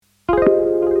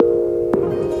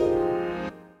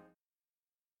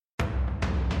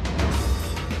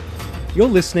You're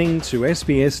listening to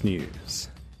SBS News.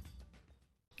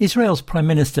 Israel's Prime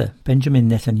Minister Benjamin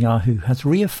Netanyahu has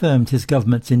reaffirmed his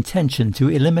government's intention to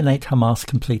eliminate Hamas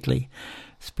completely.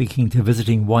 Speaking to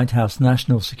visiting White House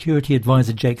National Security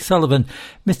Advisor Jake Sullivan,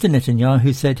 Mr.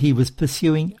 Netanyahu said he was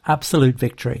pursuing absolute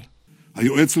victory.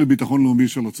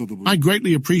 I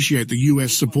greatly appreciate the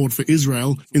US support for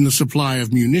Israel in the supply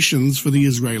of munitions for the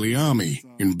Israeli army,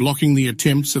 in blocking the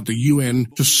attempts at the UN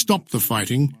to stop the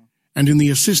fighting, and in the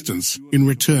assistance in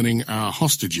returning our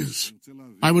hostages.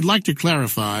 I would like to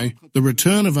clarify, the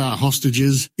return of our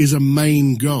hostages is a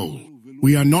main goal.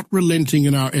 We are not relenting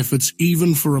in our efforts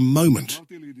even for a moment,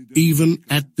 even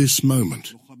at this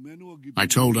moment. I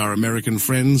told our American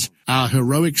friends, our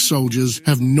heroic soldiers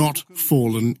have not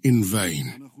fallen in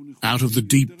vain. Out of the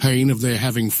deep pain of their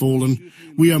having fallen,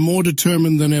 we are more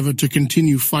determined than ever to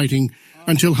continue fighting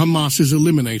until Hamas is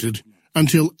eliminated,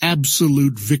 until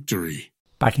absolute victory.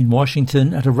 Back in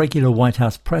Washington, at a regular White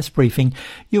House press briefing,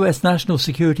 US National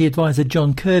Security Advisor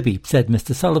John Kirby said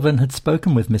Mr. Sullivan had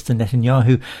spoken with Mr.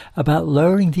 Netanyahu about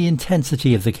lowering the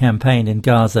intensity of the campaign in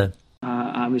Gaza.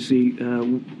 Obviously,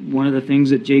 one of the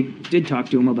things that Jake did talk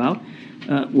to him about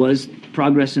was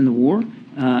progress in the war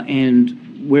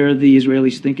and where the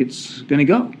Israelis think it's going to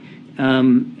go.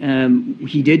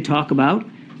 He did talk about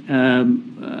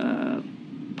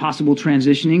possible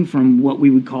transitioning from what we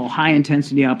would call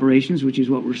high-intensity operations, which is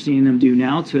what we're seeing them do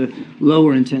now, to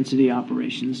lower-intensity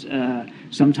operations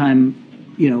sometime,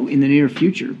 in the near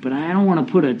future. But I don't want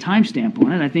to put a timestamp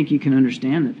on it. I think you can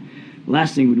understand that the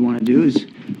last thing we'd want to do is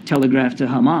telegraph to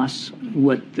Hamas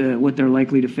what they're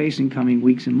likely to face in coming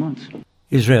weeks and months.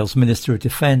 Israel's Minister of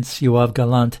Defense, Yoav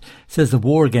Gallant, says the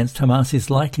war against Hamas is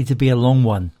likely to be a long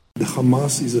one. The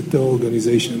Hamas is a terror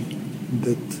organization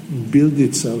that built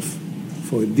itself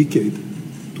for a decade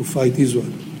to fight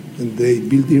Israel. And they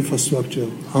build infrastructure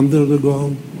under the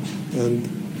ground and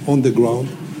on the ground.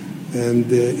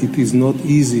 And it is not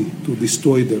easy to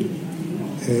destroy them.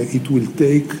 It will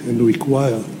take and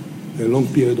require a long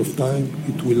period of time.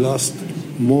 It will last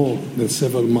more than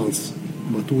several months.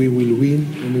 But we will win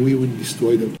and we will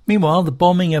destroy them. Meanwhile, the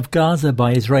bombing of Gaza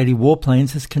by Israeli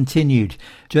warplanes has continued.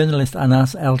 Journalist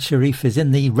Anas Al-Sharif is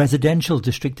in the residential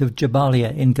district of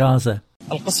Jabalia in Gaza.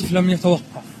 The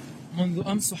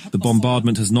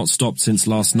bombardment has not stopped since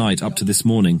last night up to this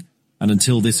morning, and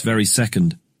until this very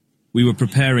second. We were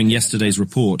preparing yesterday's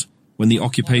report when the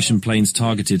occupation planes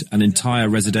targeted an entire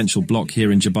residential block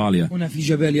here in Jabalia.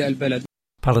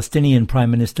 Palestinian Prime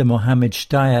Minister Mohammed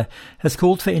Shtayyeh has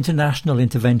called for international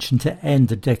intervention to end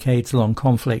the decades-long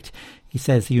conflict. He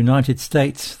says the United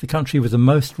States, the country with the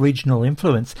most regional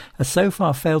influence, has so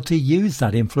far failed to use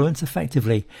that influence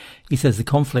effectively. He says the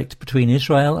conflict between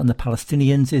Israel and the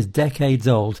Palestinians is decades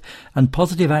old, and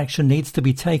positive action needs to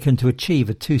be taken to achieve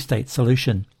a two-state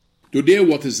solution. Today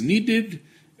what is needed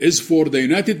is for the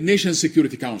United Nations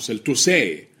Security Council to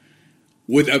say,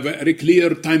 with a very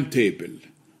clear timetable,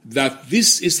 that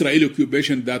this Israeli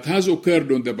occupation that has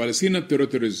occurred on the Palestinian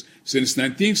territories since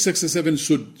 1967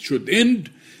 should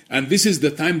end, and this is the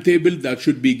timetable that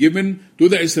should be given to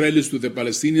the Israelis, to the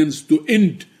Palestinians, to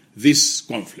end this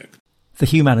conflict. The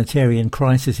humanitarian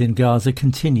crisis in Gaza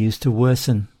continues to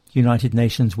worsen. United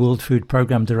Nations World Food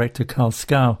Programme Director Karl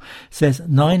Skau says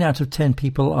 9 out of 10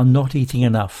 people are not eating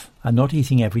enough, are not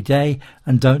eating every day,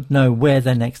 and don't know where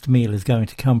their next meal is going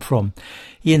to come from.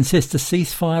 He insists a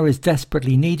ceasefire is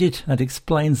desperately needed and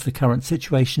explains the current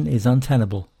situation is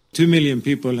untenable. 2 million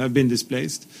people have been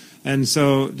displaced, and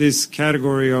so this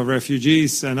category of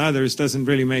refugees and others doesn't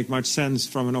really make much sense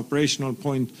from an operational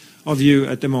point of view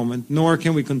at the moment, nor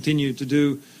can we continue to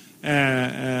do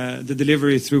the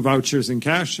delivery through vouchers and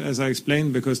cash, as I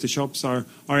explained, because the shops are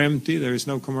empty. There is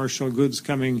no commercial goods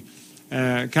coming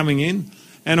in.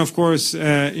 And of course,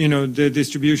 the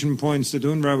distribution points that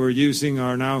UNRWA were using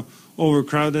are now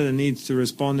overcrowded and needs to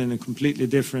respond in a completely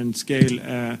different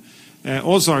scale.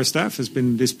 Also, our staff has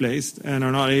been displaced and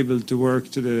are not able to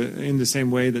work in the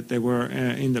same way that they were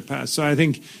in the past. So I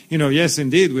think, yes,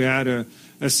 indeed, we had a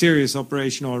serious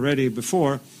operation already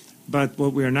before, but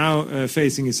what we are now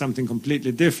facing is something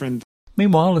completely different.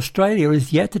 Meanwhile, Australia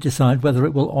is yet to decide whether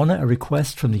it will honour a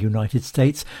request from the United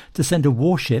States to send a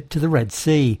warship to the Red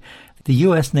Sea. The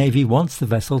US Navy wants the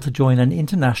vessel to join an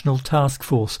international task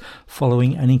force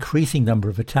following an increasing number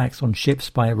of attacks on ships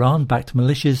by Iran-backed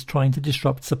militias trying to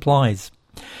disrupt supplies.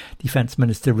 Defence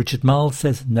Minister Richard Marles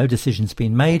says no decision's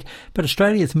been made, but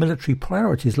Australia's military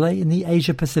priorities lay in the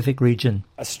Asia-Pacific region.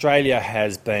 Australia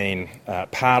has been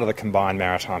part of the Combined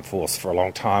Maritime Force for a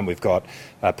long time. We've got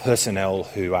personnel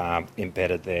who are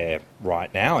embedded there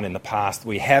right now, and in the past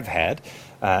we have had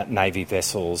Navy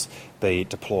vessels be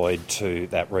deployed to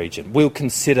that region. We'll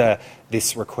consider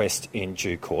this request in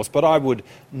due course, but I would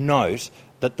note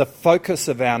that the focus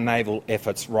of our naval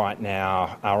efforts right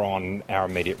now are on our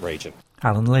immediate region.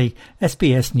 Alan Lee,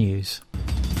 SBS News.